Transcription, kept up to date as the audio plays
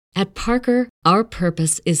At Parker, our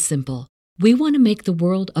purpose is simple. We want to make the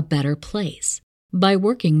world a better place by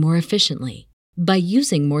working more efficiently, by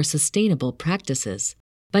using more sustainable practices,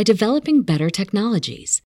 by developing better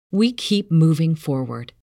technologies. We keep moving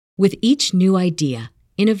forward. With each new idea,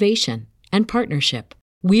 innovation, and partnership,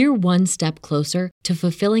 we're one step closer to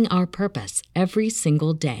fulfilling our purpose every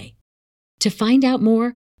single day. To find out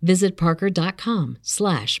more, visit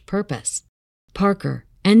parker.com/purpose. Parker,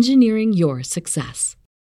 engineering your success.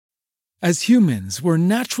 As humans, we're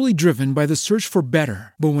naturally driven by the search for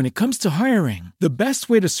better. But when it comes to hiring, the best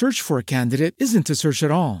way to search for a candidate isn't to search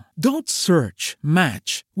at all. Don't search,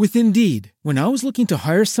 match with Indeed. When I was looking to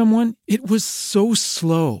hire someone, it was so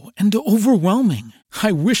slow and overwhelming.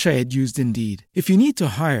 I wish I had used Indeed. If you need to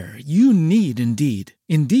hire, you need Indeed.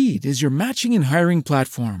 Indeed is your matching and hiring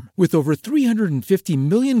platform with over 350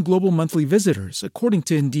 million global monthly visitors, according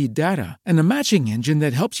to Indeed data, and a matching engine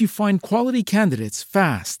that helps you find quality candidates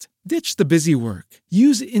fast. Ditch the busy work.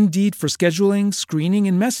 Use Indeed for scheduling, screening,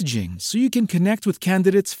 and messaging so you can connect with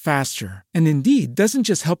candidates faster. And Indeed doesn't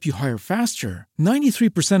just help you hire faster.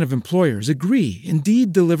 93% of employers agree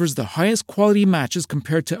Indeed delivers the highest quality matches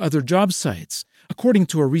compared to other job sites, according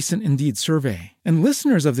to a recent Indeed survey. And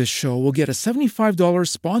listeners of this show will get a $75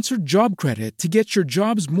 sponsored job credit to get your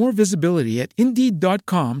jobs more visibility at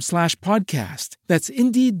Indeed.com/podcast. That's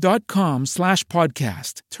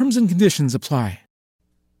Indeed.com/podcast. Terms and conditions apply.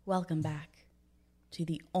 Welcome back to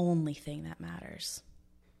the only thing that matters.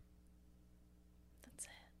 That's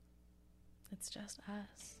it. It's just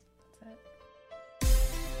us. That's it.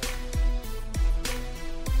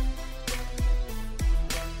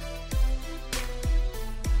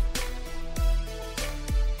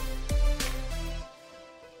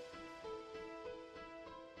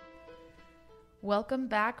 Welcome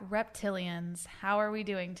back, Reptilians. How are we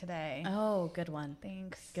doing today? Oh, good one.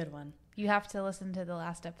 Thanks. Good one. You have to listen to the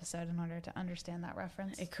last episode in order to understand that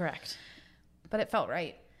reference. Correct. But it felt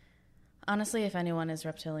right. Honestly, if anyone is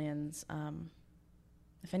reptilians,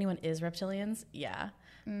 yeah.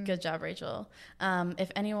 Good job, Rachel.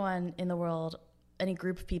 If anyone in the world, any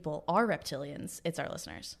group of people are reptilians, it's our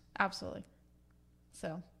listeners. Absolutely.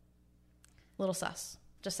 So. Little sus.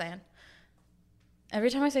 Just saying. Every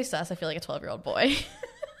time I say sus, I feel like a 12-year-old boy.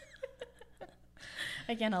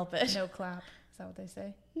 I can't help it. No clap. Is that what they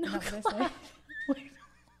say? No clap. What they say? Wait.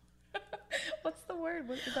 What's the word?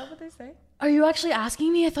 Is that what they say? Are you actually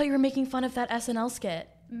asking me? I thought you were making fun of that SNL skit.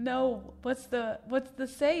 No. What's the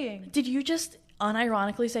saying? Did you just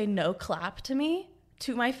unironically say no clap to me?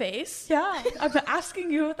 To my face? Yeah. I'm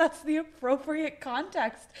asking you if that's the appropriate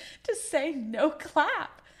context to say no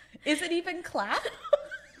clap. Is it even clap?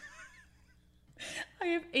 I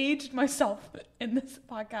have aged myself in this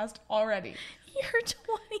podcast already. You're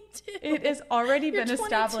 22. It has already You're been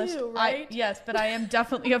established. 22, right? Yes, but I am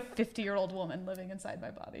definitely a 50-year-old woman living inside my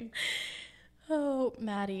body. Oh,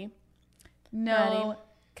 Maddie. No Maddie.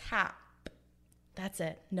 cap. That's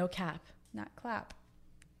it. No cap. Not clap.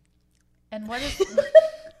 And what is...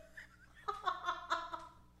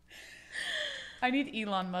 I need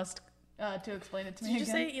Elon Musk to explain it to me Did you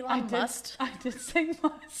again. say Elon Musk? I did say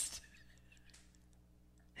must.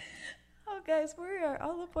 Oh, guys, we are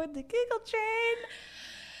all aboard the giggle train.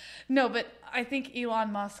 No, but I think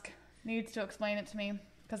Elon Musk needs to explain it to me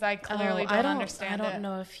because I clearly don't understand it. I don't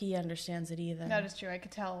know if he understands it either. That is true. I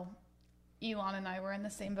could tell Elon and I were in the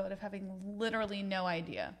same boat of having literally no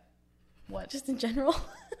idea what. Just in general?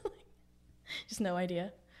 Just no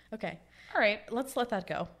idea. Okay. All right. Let's let that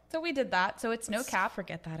go. So we did that. So it's no cap.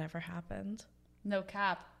 Forget that ever happened. No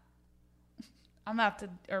cap. I'm going to have to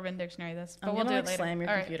Urban Dictionary this, but I'm we'll do gonna it later. slam your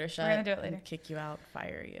All computer right, shut. We're going to do it later. And kick you out,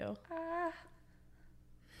 fire you.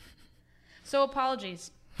 So apologies.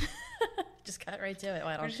 Just cut right to it.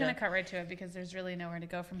 Why don't We're just you? going to cut right to it because there's really nowhere to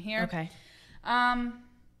go from here. Okay.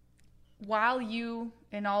 While you,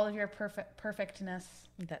 in all of your perfectness,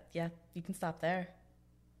 Yeah, you can stop there.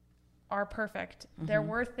 are perfect, there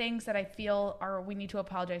were things that I feel we need to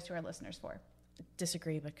apologize to our listeners for.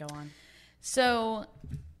 Disagree, but go on. So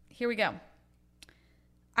here we go.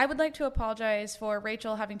 I would like to apologize for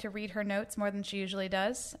Rachel having to read her notes more than she usually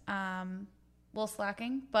does. A little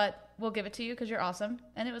slacking, but we'll give it to you because you're awesome,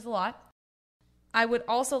 and it was a lot. I would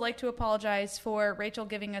also like to apologize for Rachel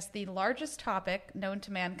giving us the largest topic known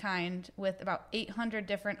to mankind with about 800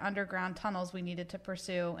 different underground tunnels we needed to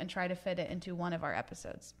pursue and try to fit it into one of our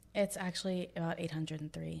episodes. It's actually about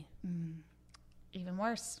 803. Even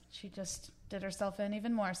worse. She just did herself in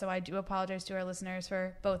even more. So I do apologize to our listeners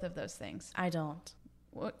for both of those things. I don't.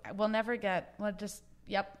 We'll never get,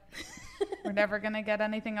 yep. We're never going to get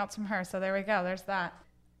anything else from her. So there we go. There's that.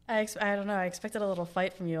 I don't know. I expected a little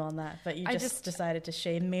fight from you on that, but you just decided to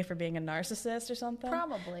shame me for being a narcissist or something?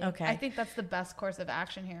 Probably. Okay. I think that's the best course of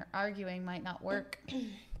action here. Arguing might not work.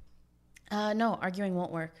 No, arguing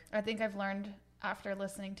won't work. I think I've learned after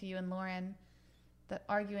listening to you and Lauren that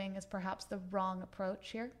arguing is perhaps the wrong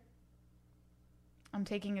approach here. I'm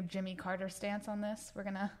taking a Jimmy Carter stance on this. We're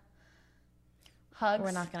going to hug.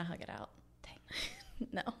 We're not going to hug it out. Dang.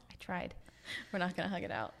 No. I tried. We're not going to hug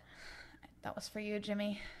it out. That was for you,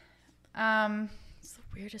 Jimmy. It's the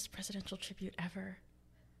weirdest presidential tribute ever.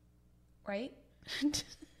 Right? I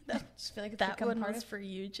just feel like it's that become one part was of, for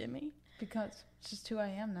you, Jimmy. because it's just who I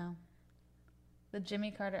am now. The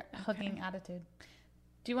Jimmy Carter hugging attitude.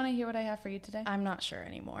 Do you want to hear what I have for you today? I'm not sure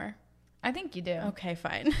anymore. I think you do. Okay,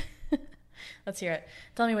 fine. Let's hear it.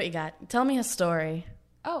 Tell me what you got. Tell me a story.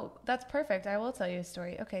 Oh, that's perfect. I will tell you a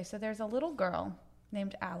story. Okay, so there's a little girl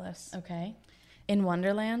named Alice Okay. In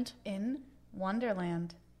Wonderland? in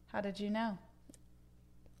Wonderland. How did you know?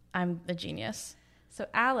 I'm a genius. So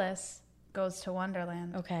Alice goes to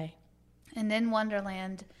Wonderland. Okay. And in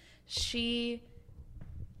Wonderland, she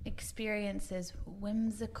experiences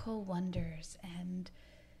whimsical wonders and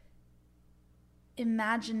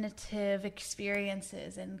imaginative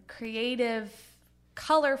experiences and creative,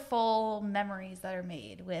 colorful memories that are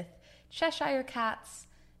made with Cheshire cats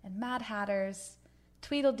and Mad Hatters,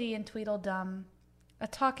 Tweedledee and Tweedledum, a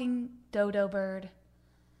talking dodo bird,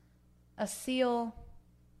 a seal,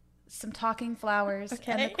 some talking flowers,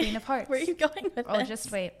 and the Queen of Hearts. Where are you going with Oh, this?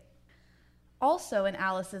 just wait. Also in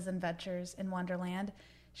Alice's adventures in Wonderland,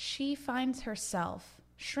 she finds herself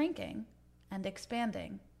shrinking and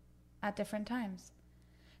expanding at different times.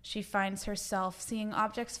 She finds herself seeing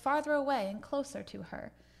objects farther away and closer to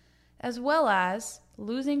her, as well as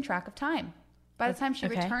losing track of time. By the time she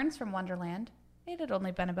returns from Wonderland, it had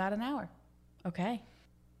only been about an hour. Okay.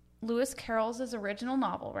 Lewis Carroll's original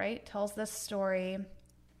novel, right, tells this story.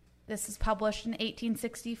 This is published in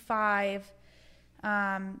 1865.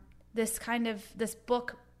 This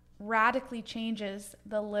book radically changes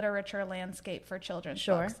the literature landscape for children's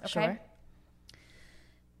books. Okay? Sure.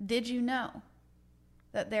 Did you know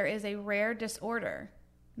that there is a rare disorder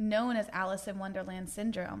known as Alice in Wonderland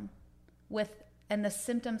syndrome, and the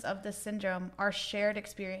symptoms of this syndrome are shared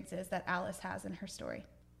experiences that Alice has in her story?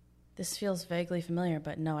 This feels vaguely familiar,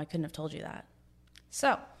 but no, I couldn't have told you that.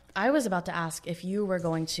 So, I was about to ask if you were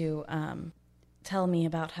going to tell me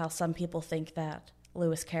about how some people think that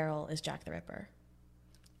Lewis Carroll is Jack the Ripper.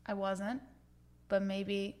 I wasn't, but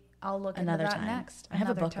maybe I'll look Another into that time. next. I have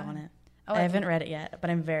a Another book time. on it. Oh, I haven't read it yet, but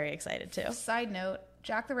I'm very excited to. Side note,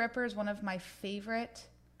 Jack the Ripper is one of my favorite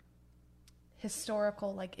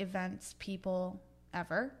historical events people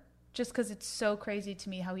ever, just because it's so crazy to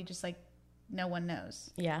me how he just no one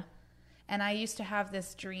knows. Yeah. And I used to have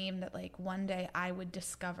this dream that one day I would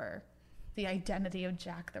discover the identity of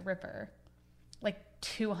Jack the Ripper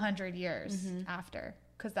 200 years after,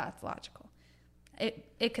 because that's logical.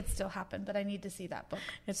 It could still happen, but I need to see that book.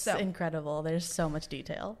 It's incredible. There's so much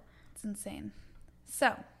detail. It's insane.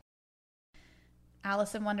 So,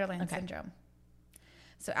 Alice in Wonderland syndrome.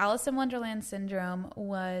 So, Alice in Wonderland syndrome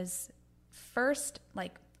was first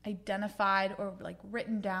identified or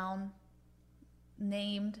written down,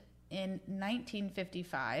 named in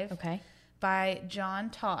 1955 by John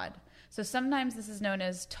Todd. So sometimes this is known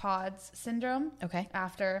as Todd's syndrome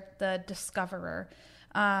after the discoverer.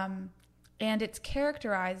 And it's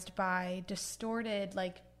characterized by distorted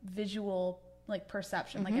visual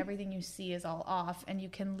perception. Everything you see is all off, and you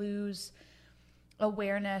can lose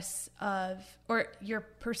awareness of, or your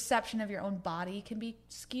perception of your own body can be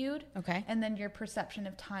skewed. And then your perception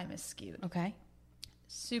of time is skewed.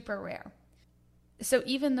 Super rare. So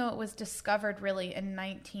even though it was discovered really in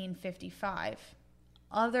 1955,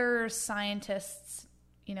 other scientists,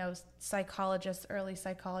 psychologists, early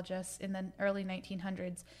psychologists in the early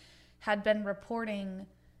 1900s had been reporting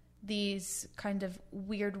these kind of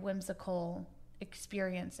weird, whimsical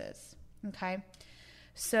experiences.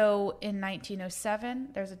 So in 1907,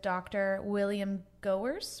 there's a doctor, William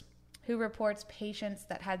Gowers, who reports patients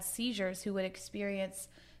that had seizures who would experience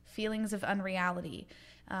feelings of unreality.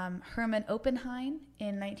 Herman Oppenheim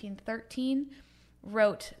in 1913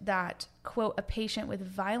 wrote that, quote, a patient with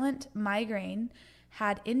violent migraine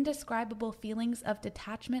had indescribable feelings of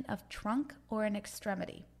detachment of trunk or an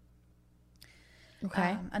extremity.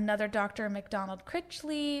 Another doctor, MacDonald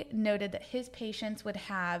Critchley, noted that his patients would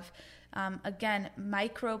have, again,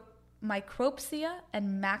 micropsia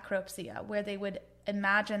and macropsia, where they would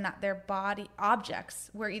imagine that their body objects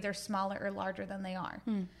were either smaller or larger than they are.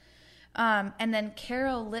 And then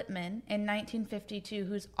Carol Littman in 1952,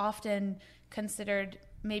 who's often considered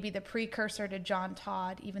maybe the precursor to John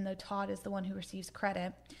Todd, even though Todd is the one who receives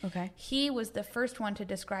credit. Okay. He was the first one to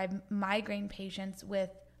describe migraine patients with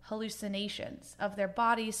hallucinations of their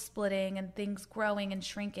bodies splitting and things growing and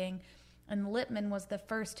shrinking. And Lippmann was the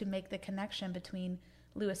first to make the connection between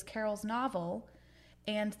Lewis Carroll's novel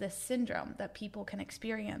and this syndrome that people can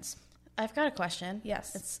experience. I've got a question.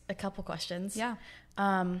 Yes. It's a couple questions. Yeah.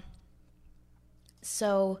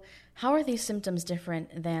 So how are these symptoms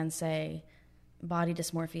different than, say, body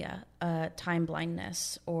dysmorphia, time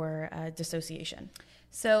blindness, or dissociation?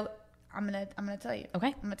 So I'm gonna tell you. Okay.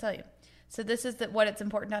 I'm gonna tell you. So this is what it's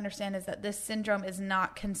important to understand is that this syndrome is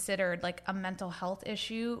not considered like a mental health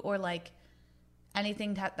issue or like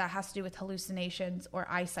anything that has to do with hallucinations or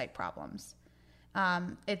eyesight problems.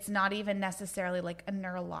 It's not even necessarily like a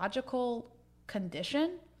neurological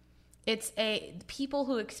condition. It's people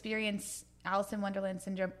who experience Alice in Wonderland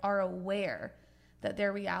syndrome are aware that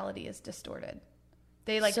their reality is distorted.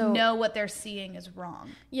 They know what they're seeing is wrong.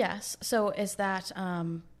 Yes. So is that,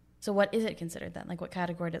 so what is it considered then? Like what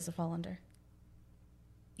category does it fall under?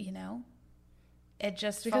 You know, it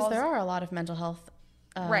just because there are a lot of mental health,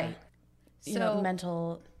 right. You know,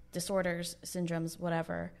 mental disorders, syndromes,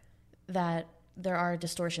 whatever, that there are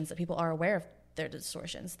distortions that people are aware of their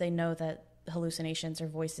distortions. They know that hallucinations or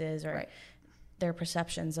voices or their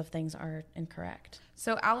perceptions of things are incorrect.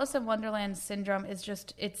 So Alice in Wonderland syndrome is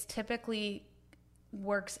just, it's typically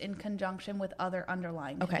works in conjunction with other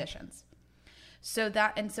underlying conditions. So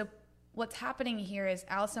what's happening here is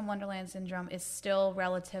Alice in Wonderland syndrome is still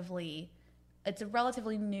it's a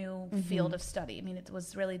relatively new field of study. I mean, it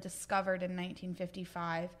was really discovered in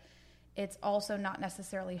 1955. It's also not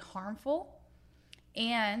necessarily harmful,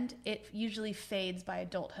 and it usually fades by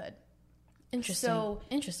adulthood. Interesting. So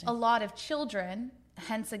a lot of children,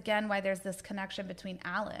 hence again why there's this connection between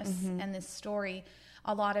Alice and this story,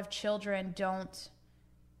 a lot of children don't,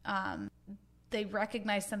 they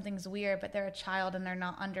recognize something's weird, but they're a child and they're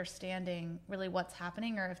not understanding really what's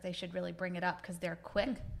happening or if they should really bring it up because they're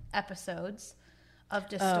quick episodes of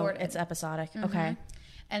distorted. Oh, it's episodic. Okay.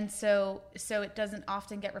 And so it doesn't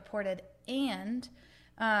often get reported. And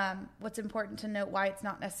what's important to note why it's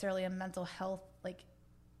not necessarily a mental health like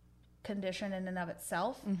condition in and of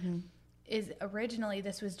itself is originally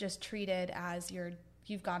this was just treated as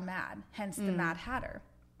you've gone mad, hence the Mad Hatter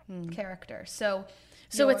character. So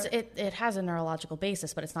it has a neurological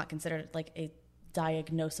basis, but it's not considered like a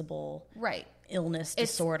diagnosable illness,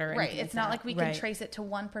 disorder. Right. It's not like we can trace it to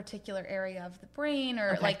one particular area of the brain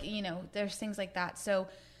or like, you know, there's things like that. So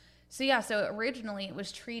originally it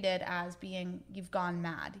was treated as being, you've gone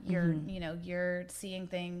mad. You're, you know, you're seeing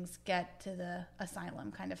things, get to the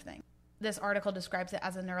asylum kind of thing. This article describes it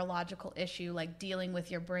as a neurological issue, like dealing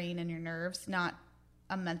with your brain and your nerves, not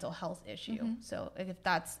a mental health issue. So if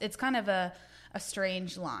it's kind of a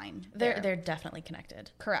strange line. They're definitely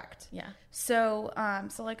connected. Correct. Yeah. So,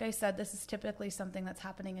 so like I said, this is typically something that's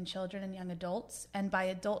happening in children and young adults. And by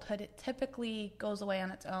adulthood, it typically goes away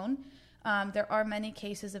on its own. There are many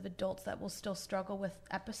cases of adults that will still struggle with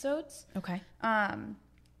episodes. Okay.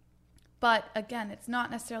 But again, it's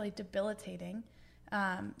not necessarily debilitating.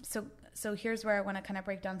 So here's where I want to kind of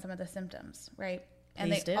break down some of the symptoms, right?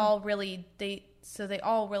 And they all really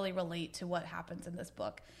relate to what happens in this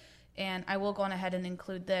book. And I will go on ahead and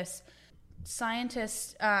include this.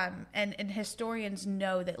 Scientists and historians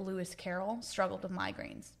know that Lewis Carroll struggled with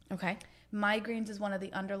migraines. Okay. Migraines is one of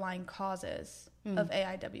the underlying causes of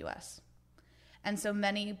AIWS. And so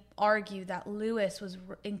many argue that Lewis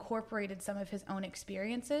incorporated some of his own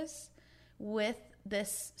experiences with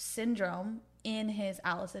this syndrome in his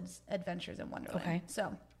Alice's Adventures in Wonderland. Okay.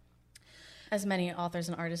 So, as many authors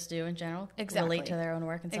and artists do in general, relate to their own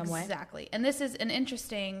work in some way. Exactly. And this is an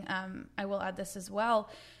interesting, I will add this as well.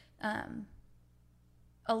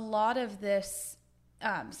 A lot of this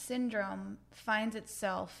syndrome finds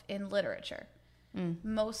itself in literature.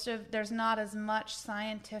 There's not as much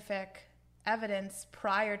scientific evidence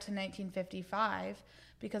prior to 1955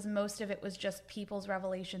 because most of it was just people's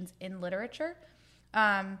revelations in literature.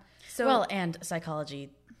 And psychology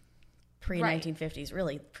pre-1950s,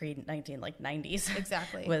 really pre-90s.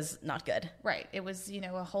 Exactly. was not good. Right. It was,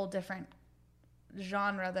 a whole different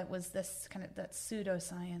genre that was this kind of that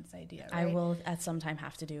pseudoscience idea, right? I will at some time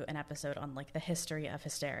have to do an episode on the history of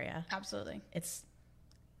hysteria. Absolutely. It's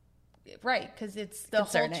right, because it's the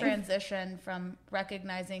whole transition from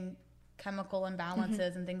recognizing chemical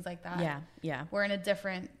imbalances and things like that. Yeah. We're in a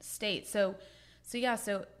different state.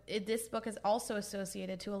 This book is also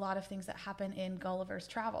associated to a lot of things that happen in Gulliver's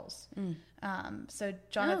Travels. So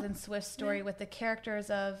Jonathan Swift's story with the characters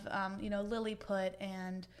of, Lilliput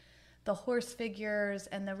and the horse figures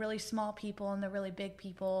and the really small people and the really big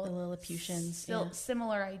people. The Lilliputians. Still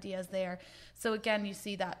similar ideas there. So again, you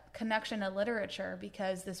see that connection to literature,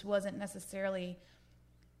 because this wasn't necessarily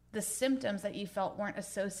the symptoms that you felt weren't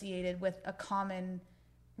associated with a common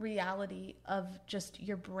reality of just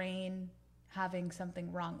your brain having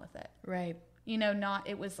something wrong with it. Right. You know, not,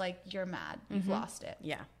 it was like, you're mad, you've lost it.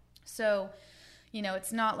 Yeah. So, you know,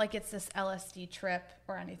 it's not like it's this LSD trip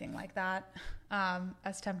or anything like that.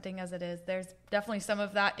 As tempting as it is, there's definitely some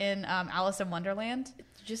of that in Alice in Wonderland.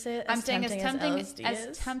 Did you say it? I'm saying as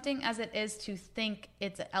LSD tempting as it is to think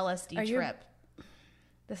it's an LSD trip.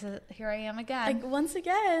 This is, here I am again. Like, once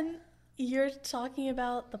again, you're talking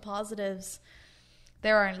about the positives.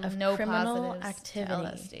 There are no criminal positives activity. to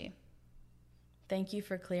LSD. Thank you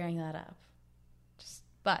for clearing that up.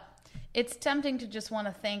 But it's tempting to just want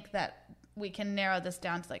to think that we can narrow this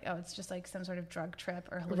down to like, oh, it's just like some sort of drug trip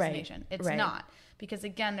or hallucination. It's not. Because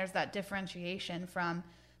again, there's that differentiation from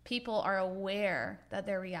people are aware that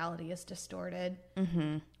their reality is distorted,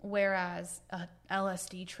 whereas a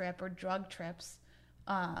LSD trip or drug trips,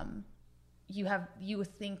 you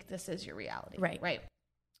think this is your reality. Right.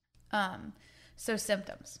 So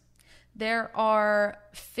symptoms. There are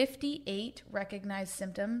 58 recognized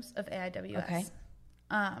symptoms of AIWS. Okay.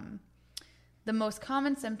 The most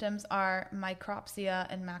common symptoms are micropsia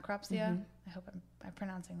and macropsia. I hope I'm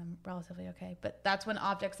pronouncing them relatively okay. But that's when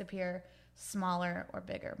objects appear smaller or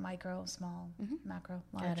bigger. Micro, small, macro,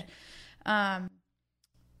 large. Got it.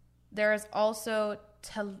 There is also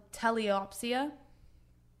teleopsia.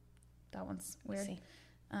 That one's weird.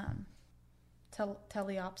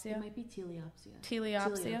 Teleopsia. It might be teleopsia.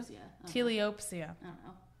 Teleopsia. Teleopsia. I don't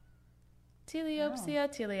know.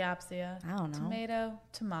 Teleopsia. I don't know.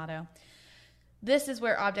 Tomato. This is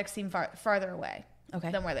where objects seem farther away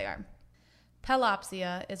than where they are.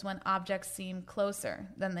 Pelopsia is when objects seem closer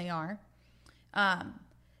than they are.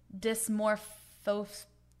 This one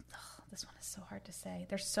is so hard to say.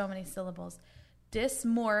 There's so many syllables.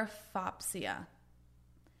 Dysmorphopsia.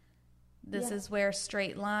 This is where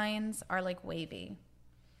straight lines are like wavy.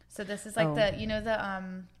 So this is like the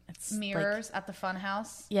mirrors at the fun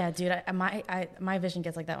house. Yeah, dude, my vision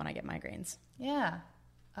gets like that when I get migraines. Yeah.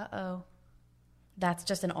 Uh-oh. That's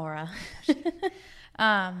just an aura.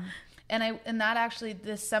 And that actually,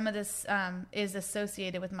 some of this is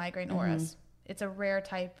associated with migraine auras. It's a rare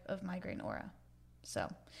type of migraine aura. So,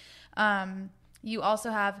 you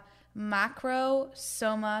also have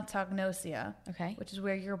macrosomatogonia, which is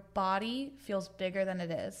where your body feels bigger than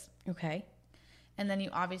it is. Okay. And then you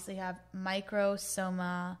obviously have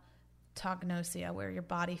microsomatogonia, where your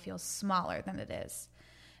body feels smaller than it is.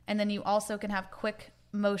 And then you also can have quick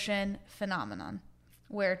motion phenomenon,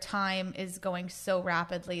 where time is going so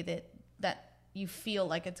rapidly that you feel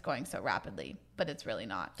like it's going so rapidly, but it's really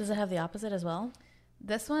not. Does it have the opposite as well?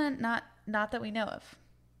 This one, not that we know of.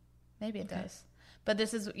 Maybe it does. But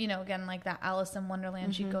this is, again, like that Alice in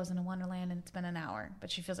Wonderland. She goes into Wonderland and it's been an hour,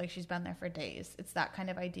 but she feels like she's been there for days. It's that kind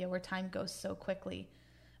of idea where time goes so quickly.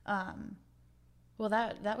 Well,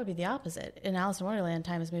 that would be the opposite. In Alice in Wonderland,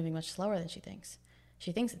 time is moving much slower than she thinks.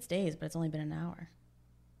 She thinks it's days, but it's only been an hour.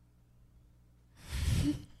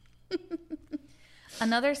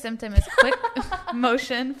 Another symptom is quick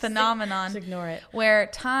motion phenomenon. Just ignore it. Where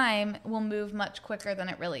time will move much quicker than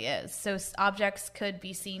it really is. So objects could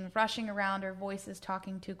be seen rushing around or voices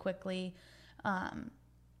talking too quickly.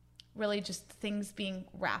 Really just things being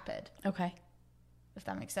rapid. Okay. If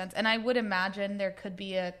that makes sense. And I would imagine there could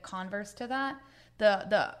be a converse to that.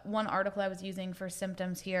 The one article I was using for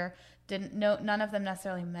symptoms here none of them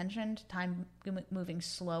necessarily mentioned time moving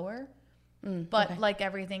slower. But like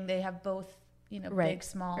everything, they have both, big,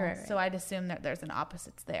 small. Right. So I'd assume that there's an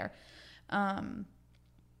opposites there.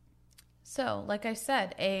 So like I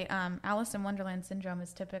said, Alice in Wonderland syndrome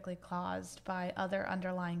is typically caused by other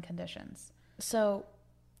underlying conditions. So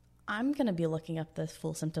I'm going to be looking up the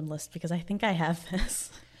full symptom list because I think I have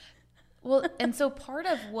this. Well, and so part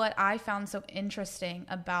of what I found so interesting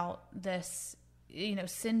about this,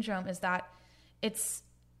 syndrome is that it's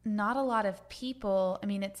not a lot of people. I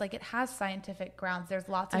mean, it's like it has scientific grounds. There's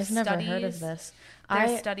lots of studies. I've never heard of this.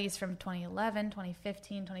 There's studies from 2011,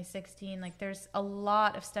 2015, 2016. Like there's a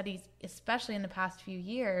lot of studies, especially in the past few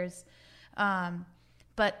years.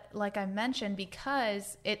 But like I mentioned,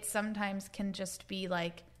 because it sometimes can just be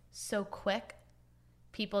like so quick,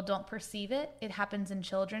 people don't perceive it. It happens in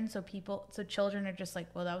children. So children are just like,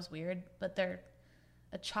 well, that was weird, but they're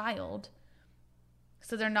a child.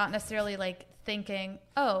 So they're not necessarily like thinking,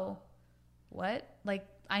 oh, what? Like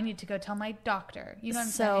I need to go tell my doctor. You know what I'm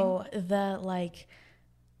saying? So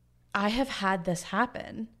I have had this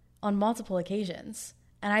happen on multiple occasions.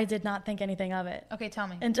 And I did not think anything of it. Okay, tell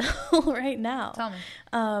me. Until right now. Tell me.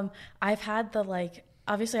 I've had the like,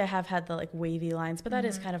 obviously I have had the like wavy lines, but that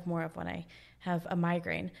is kind of more of when I have a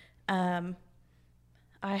migraine. I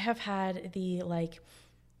have had the like,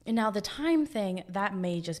 and now the time thing, that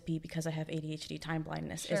may just be because I have ADHD. Time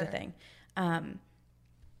blindness is a thing.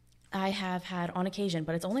 I have had on occasion,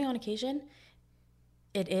 but it's only on occasion.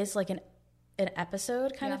 It is like an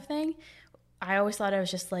episode kind of thing. I always thought I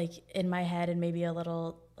was just like in my head and maybe a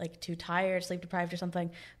little like too tired, sleep deprived or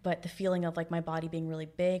something. But the feeling of like my body being really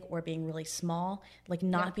big or being really small, like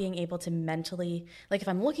not being able to mentally, like if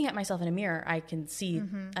I'm looking at myself in a mirror, I can see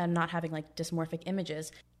I'm not having like dysmorphic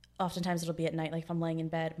images. Oftentimes it'll be at night, like if I'm laying in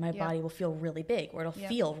bed, my body will feel really big or it'll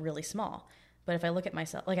feel really small. But if I look at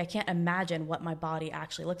myself, like I can't imagine what my body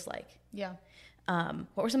actually looks like. Yeah. What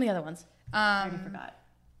were some of the other ones? I already forgot.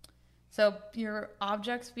 So your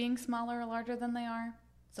objects being smaller or larger than they are.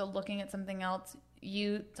 So looking at something else,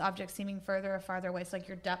 objects seeming further or farther away. So like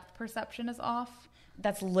your depth perception is off.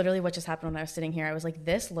 That's literally what just happened when I was sitting here. I was like,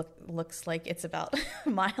 this looks like it's about a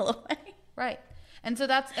mile away. Right. And so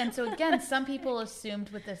again, some people assumed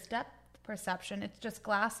with this depth perception, it's just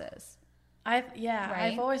glasses. Right?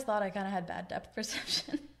 I've always thought I kind of had bad depth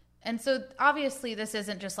perception. And so obviously this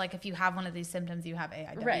isn't just like if you have one of these symptoms, you have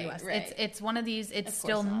AIWS. Right. It's one of these, it's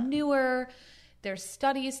still newer. There's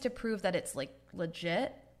studies to prove that it's like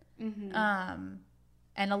legit. And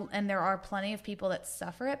there are plenty of people that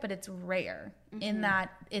suffer it, but it's rare in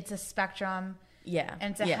that it's a spectrum. Yeah.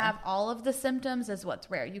 And to have all of the symptoms is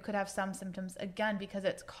what's rare. You could have some symptoms, again, because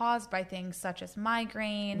it's caused by things such as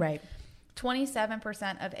migraine. Right.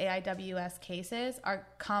 27% of AIWS cases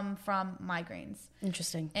come from migraines.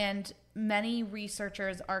 Interesting. And many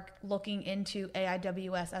researchers are looking into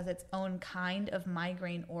AIWS as its own kind of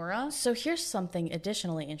migraine aura. So here's something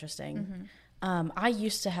additionally interesting. I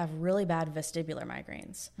used to have really bad vestibular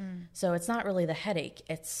migraines. So it's not really the headache.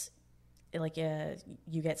 It's like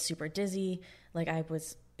you get super dizzy. Like I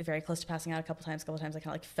was very close to passing out a couple times. I kind of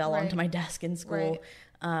like fell onto my desk in school.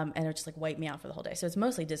 And it just like wiped me out for the whole day. So it's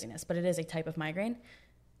mostly dizziness, but it is a type of migraine.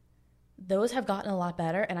 Those have gotten a lot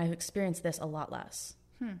better, and I've experienced this a lot less.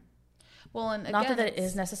 Well, and again, not that it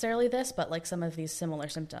is necessarily this, but like some of these similar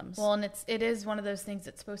symptoms. Well, and it is one of those things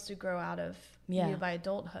that's supposed to grow out of you by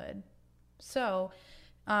adulthood. So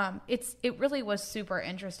it really was super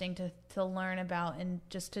interesting to learn about and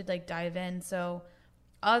just to like dive in. So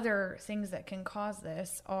other things that can cause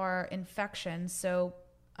this are infections. So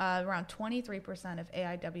around 23% of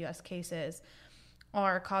AIWS cases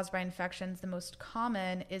are caused by infections. The most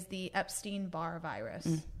common is the Epstein-Barr virus.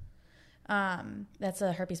 That's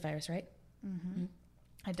a herpes virus, right? I'm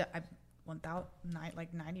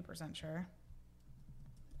 90% sure.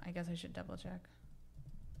 I guess I should double check.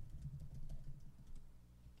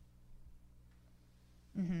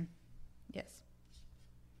 Yes.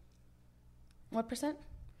 What percent?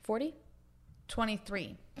 40?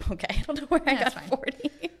 23. Okay, I don't know where I got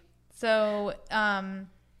 40. So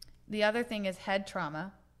the other thing is head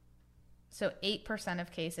trauma. So 8%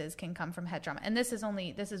 of cases can come from head trauma. And this is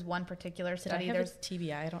one particular study. There's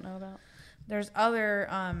TBI I don't know about. There's other,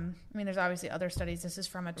 there's obviously other studies. This is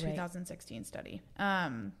from a 2016 study.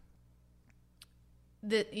 Something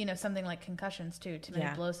like concussions too, too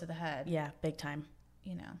many blows to the head. Yeah, big time.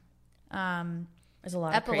 There's a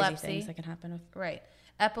lot of crazy things that can happen with. Right.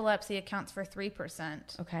 Epilepsy accounts for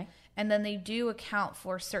 3%. Okay. And then they do account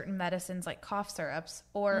for certain medicines like cough syrups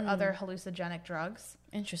or other hallucinogenic drugs.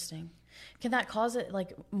 Interesting. Can that cause it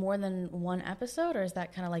like more than one episode, or is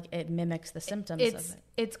that kind of like it mimics the symptoms of it?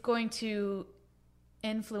 It's going to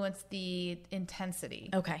influence the intensity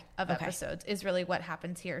of episodes is really what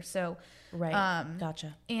happens here. So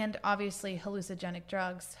gotcha. And obviously hallucinogenic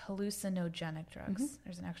drugs, there's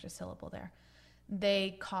an extra syllable there.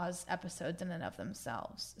 They cause episodes in and of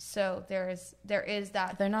themselves. So there is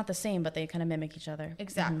that. They're not the same, but they kind of mimic each other.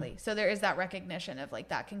 Exactly. So there is that recognition of like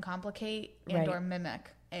that can complicate and or mimic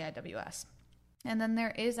AIWS. And then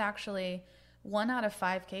there is actually 1 out of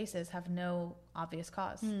 5 cases have no obvious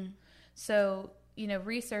cause. So,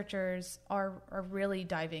 researchers are really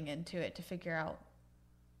diving into it to figure out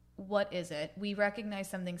what is it. We recognize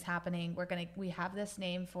something's happening. We have this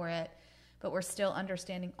name for it, but we're still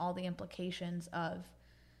understanding all the implications of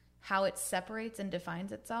how it separates and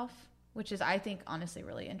defines itself, which is, I think, honestly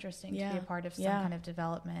really interesting to be a part of some kind of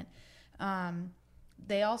development.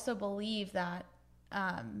 They also believe that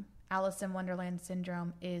Alice in Wonderland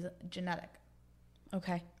syndrome is genetic.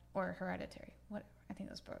 Okay. Or hereditary. I think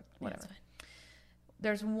that's both. Whatever.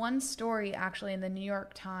 There's one story actually in the New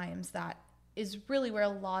York Times that is really where a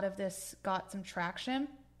lot of this got some traction.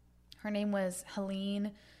 Her name was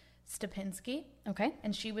Helene Stupinski. Okay.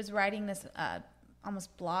 And she was writing this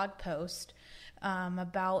almost blog post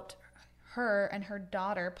about her and her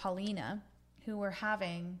daughter, Paulina, who were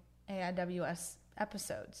having AIWS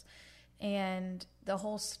episodes. And the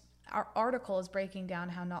whole our article is breaking down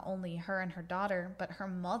how not only her and her daughter, but her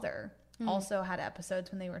mother also had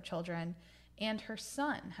episodes when they were children, and her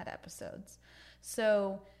son had episodes.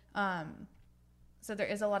 So, so there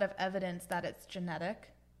is a lot of evidence that it's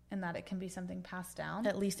genetic and that it can be something passed down.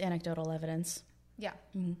 At least anecdotal evidence. Yeah.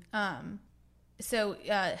 So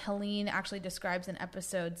Helene actually describes an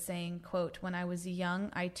episode saying, quote, "When I was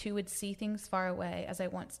young, I too would see things far away, as I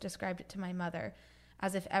once described it to my mother,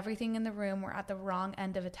 as if everything in the room were at the wrong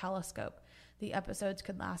end of a telescope. The episodes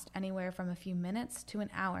could last anywhere from a few minutes to an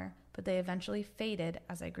hour, but they eventually faded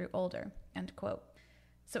as I grew older," end quote.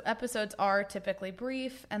 So episodes are typically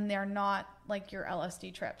brief, and they're not like your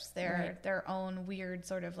LSD trips. They're their own weird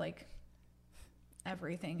sort of like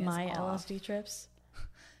everything is My off. LSD trips.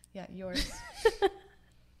 Yeah, yours.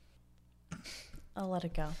 I'll let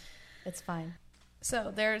it go. It's fine.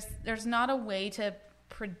 So there's not a way to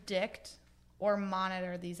predict or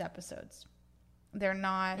monitor these episodes. They're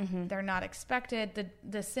not expected.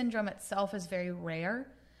 The syndrome itself is very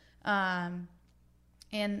rare.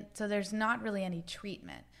 And so there's not really any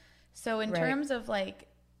treatment. So in terms of like,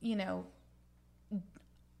 you know,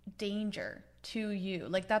 danger to you,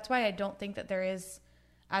 like that's why I don't think that there is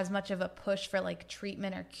as much of a push for like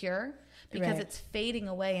treatment or cure, because it's fading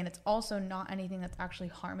away, and it's also not anything that's actually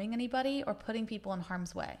harming anybody or putting people in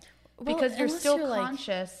harm's way. Well, because you're still you're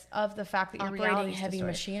conscious of the fact that you're operating heavy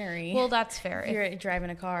machinery. Well, that's fair. If you're driving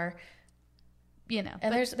a car, you know,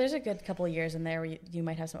 and there's a good couple of years in there where you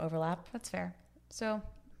might have some overlap. That's fair. So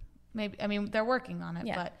maybe, I mean, they're working on it,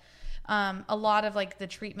 Yeah. but a lot of like the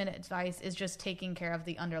treatment advice is just taking care of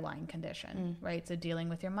the underlying condition, right? So dealing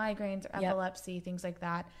with your migraines or epilepsy, things like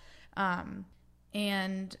that.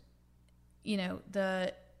 And you know,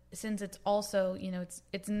 since it's also, you know,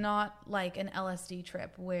 it's not like an LSD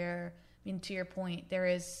trip where, I mean, to your point, there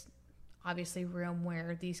is obviously room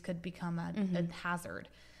where these could become a hazard.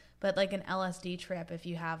 But like an LSD trip, if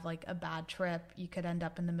you have like a bad trip, you could end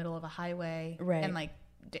up in the middle of a highway and like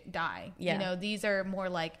die. Yeah. You know, these are more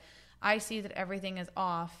like, I see that everything is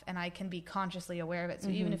off and I can be consciously aware of it. So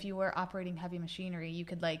even if you were operating heavy machinery, you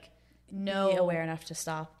could like know. Be aware enough to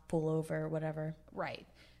stop, pull over, whatever. Right.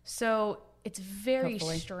 So it's very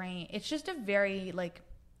strange. It's just a very like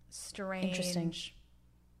strange, interesting,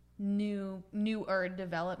 newer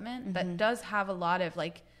development that does have a lot of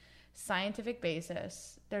like scientific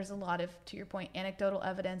basis. There's a lot of, to your point, anecdotal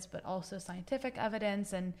evidence, but also scientific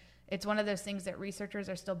evidence, and it's one of those things that researchers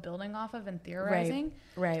are still building off of and theorizing.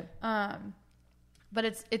 Right. But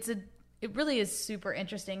it really is super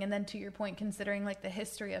interesting. And then to your point, considering like the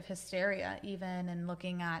history of hysteria even, and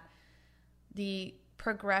looking at the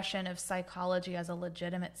progression of psychology as a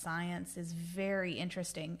legitimate science is very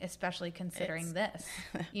interesting, especially considering this,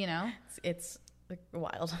 you know? It's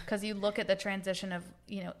wild. Because you look at the transition of,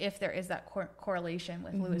 you know, if there is that correlation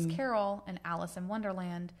with Lewis Carroll and Alice in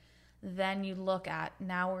Wonderland, then you look at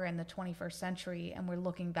now we're in the 21st century and we're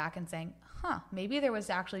looking back and saying, maybe there was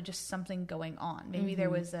actually just something going on. Maybe there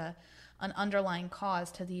was an underlying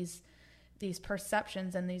cause to these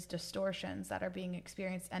perceptions and these distortions that are being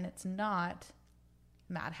experienced, and it's not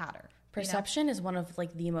Mad Hatter. Perception is one of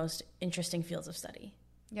like the most interesting fields of study.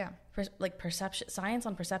 Yeah. Like perception, science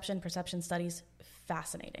on perception studies,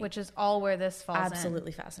 fascinating. Which is all where this falls in.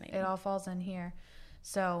 Absolutely fascinating. It all falls in here.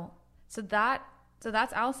 So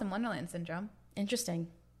that's Alice in Wonderland syndrome. Interesting.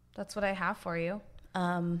 That's what I have for you.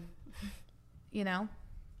 You know,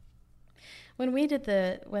 when we did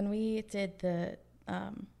the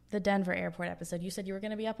Denver airport episode, you said you were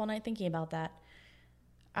going to be up all night thinking about that.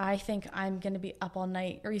 I think I'm going to be up all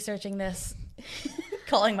night researching this,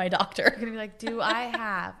 calling my doctor. You're going to be like, do I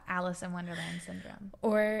have Alice in Wonderland syndrome?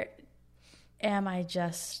 Or do I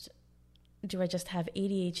just have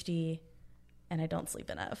ADHD and I don't sleep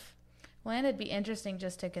enough? Well, and it'd be interesting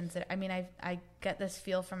just to consider. I mean, I get this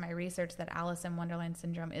feel from my research that Alice in Wonderland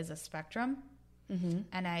syndrome is a spectrum.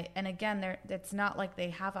 And again, it's not like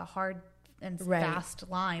they have a hard and fast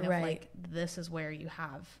line of like, this is where you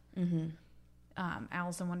have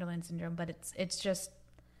Alice in Wonderland syndrome. But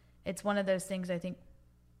it's one of those things, I think,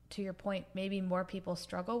 to your point, maybe more people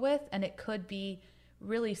struggle with, and it could be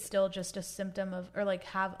really still just a symptom of, or like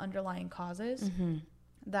have underlying causes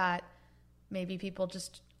that maybe people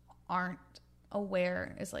just aren't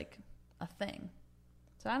aware is like a thing.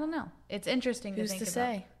 So I don't know. It's interesting to think about.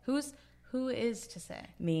 Say? Who is to say?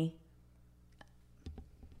 Me.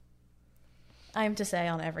 I'm to say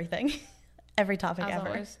on everything. Every topic as ever.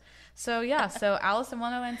 always. So yeah, so Alice in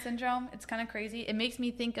Wonderland syndrome, it's kind of crazy. It makes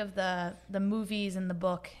me think of the movies and the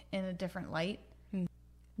book in a different light.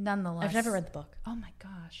 Nonetheless. I've never read the book. Oh my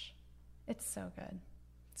gosh. It's so good.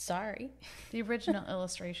 Sorry. The original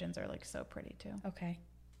illustrations are like so pretty too. Okay.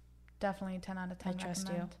 Definitely 10 out of 10. I trust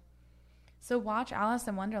you. So watch Alice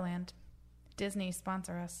in Wonderland. Disney,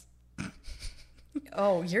 sponsor us.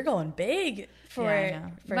 Oh, you're going big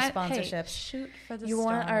for But, sponsorships. Hey, shoot for the You stars.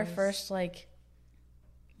 want our first like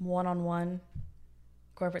one-on-one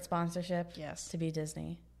corporate sponsorship? Yes. To be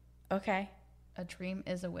Disney. Okay. A dream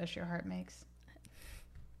is a wish your heart makes.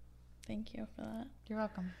 Thank you for that. You're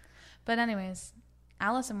welcome. But anyways,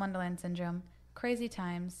 Alice in Wonderland syndrome, crazy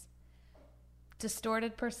times,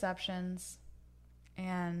 distorted perceptions,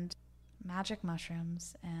 and magic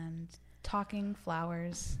mushrooms, and talking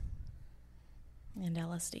flowers, And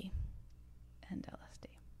LSD. and LSD.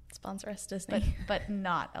 Sponsor us, Disney. But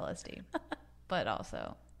not LSD. But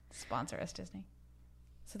also sponsor us, Disney.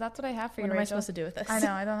 So that's what I have for you, What am I Rachel. supposed to do with this? I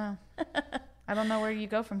know. I don't know. I don't know where you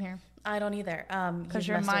go from here. I don't either. Because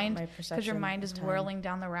your mind is whirling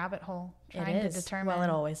down the rabbit hole trying to determine. Well, it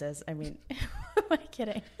always is. I mean, am I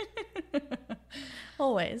kidding?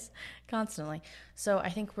 Always, constantly. So I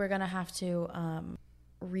think we're gonna have to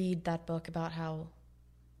read that book about how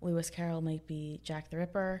Lewis Carroll might be Jack the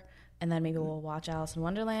Ripper, and then maybe we'll watch Alice in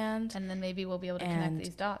Wonderland, and then maybe we'll be able to connect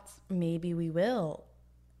these dots. Maybe we will,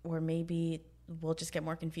 or maybe we'll just get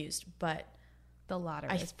more confused. But the latter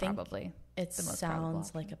is think probably it the most sounds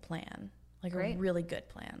probable. like a plan, like Great. a really good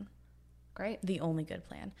plan. Great. The only good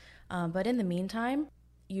plan. But in the meantime,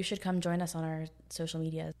 you should come join us on our social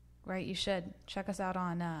media. Right, you should. Check us out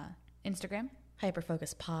on Instagram,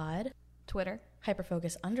 Hyperfocus Pod, Twitter,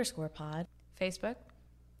 Hyperfocus_pod, Facebook,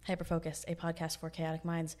 Hyperfocus, a podcast for chaotic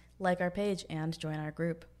minds. Like our page and join our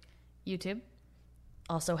group. YouTube,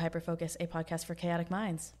 Also Hyperfocus, a podcast for chaotic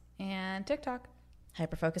minds. and TikTok.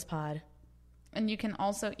 Hyperfocus Pod. And you can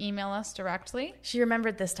also email us directly. She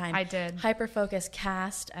remembered this time. I did.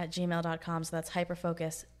 Hyperfocuscast@gmail.com. So that's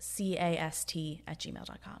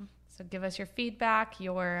hyperfocuscast@gmail.com. So give us your feedback,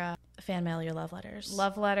 your Fan mail, your love letters.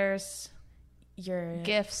 love letters, your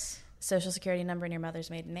gifts, social security number and your mother's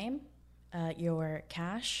maiden name. Your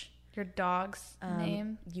cash. your dog's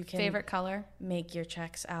name, You can favorite color. make your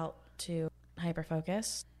checks out to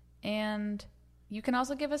Hyperfocus. And you can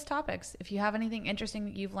also give us topics. If you have anything interesting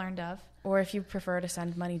that you've learned of. Or if you prefer to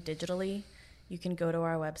send money digitally, you can go to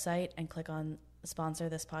our website and click on sponsor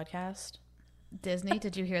this podcast. Disney,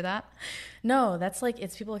 did you hear that? No, that's like,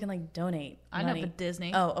 it's people who can like donate I money. know, but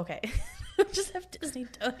Disney. Oh, okay. Just have Disney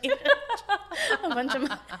donate a bunch of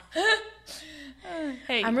money.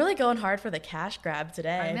 Hey, I'm really going hard for the cash grab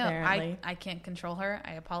today, I know. apparently. I can't control her.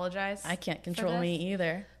 I apologize. I can't for control this. me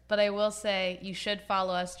either. But I will say you should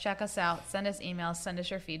follow us, check us out, send us emails, send us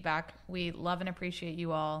your feedback. We love and appreciate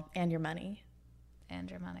you all. And your money. And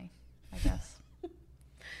your money, I guess.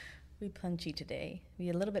 We punchy today. We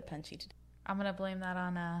a little bit punchy today. I'm going to blame that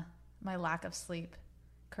on my lack of sleep,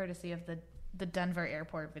 courtesy of the Denver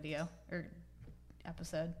airport video or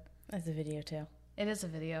episode. That's a video too. It is a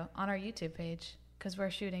video on our YouTube page because we're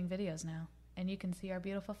shooting videos now. And you can see our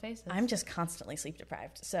beautiful faces. I'm just constantly sleep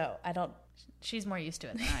deprived, so I don't. She's more used to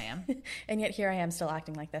it than I am. And yet here I am still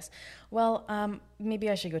acting like this. Well, maybe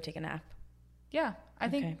I should go take a nap. Yeah, I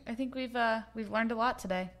think we've learned a lot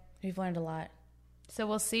today. We've learned a lot. So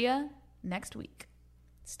we'll see you next week.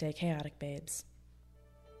 Stay chaotic, babes.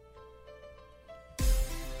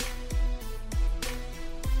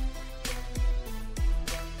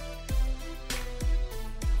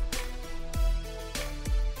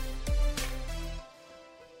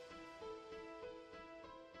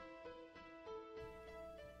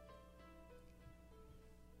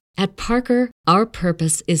 At Parker, our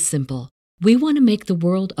purpose is simple. We want to make the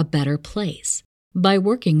world a better place by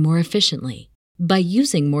working more efficiently, by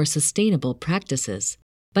using more sustainable practices,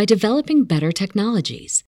 by developing better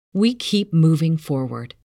technologies. We keep moving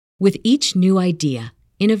forward. With each new idea,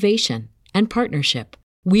 innovation, and partnership,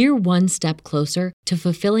 we're one step closer to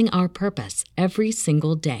fulfilling our purpose every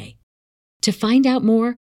single day. To find out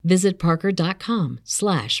more, visit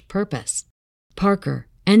parker.com/purpose. Parker,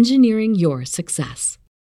 engineering your success.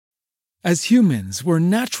 As humans, we're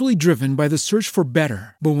naturally driven by the search for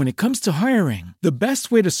better. But when it comes to hiring, the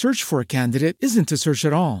best way to search for a candidate isn't to search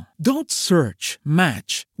at all. Don't search,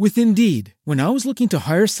 match with Indeed. When I was looking to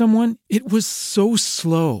hire someone, it was so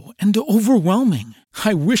slow and overwhelming.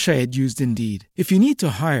 I wish I had used Indeed. If you need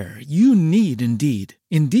to hire, you need Indeed.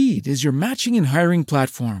 Indeed is your matching and hiring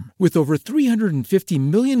platform with over 350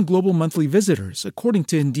 million global monthly visitors, according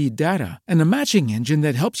to Indeed data, and a matching engine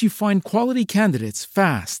that helps you find quality candidates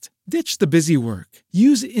fast. Ditch the busy work.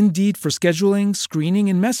 Use Indeed for scheduling, screening,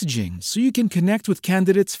 and messaging so you can connect with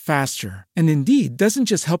candidates faster. And Indeed doesn't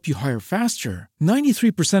just help you hire faster.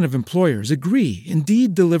 93% of employers agree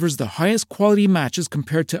Indeed delivers the highest quality matches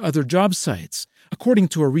compared to other job sites, according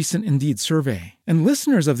to a recent Indeed survey. And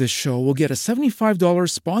listeners of this show will get a $75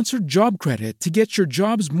 sponsored job credit to get your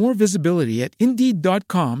jobs more visibility at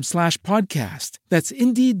Indeed.com/podcast. That's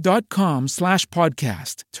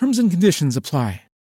Indeed.com/podcast. Terms and conditions apply.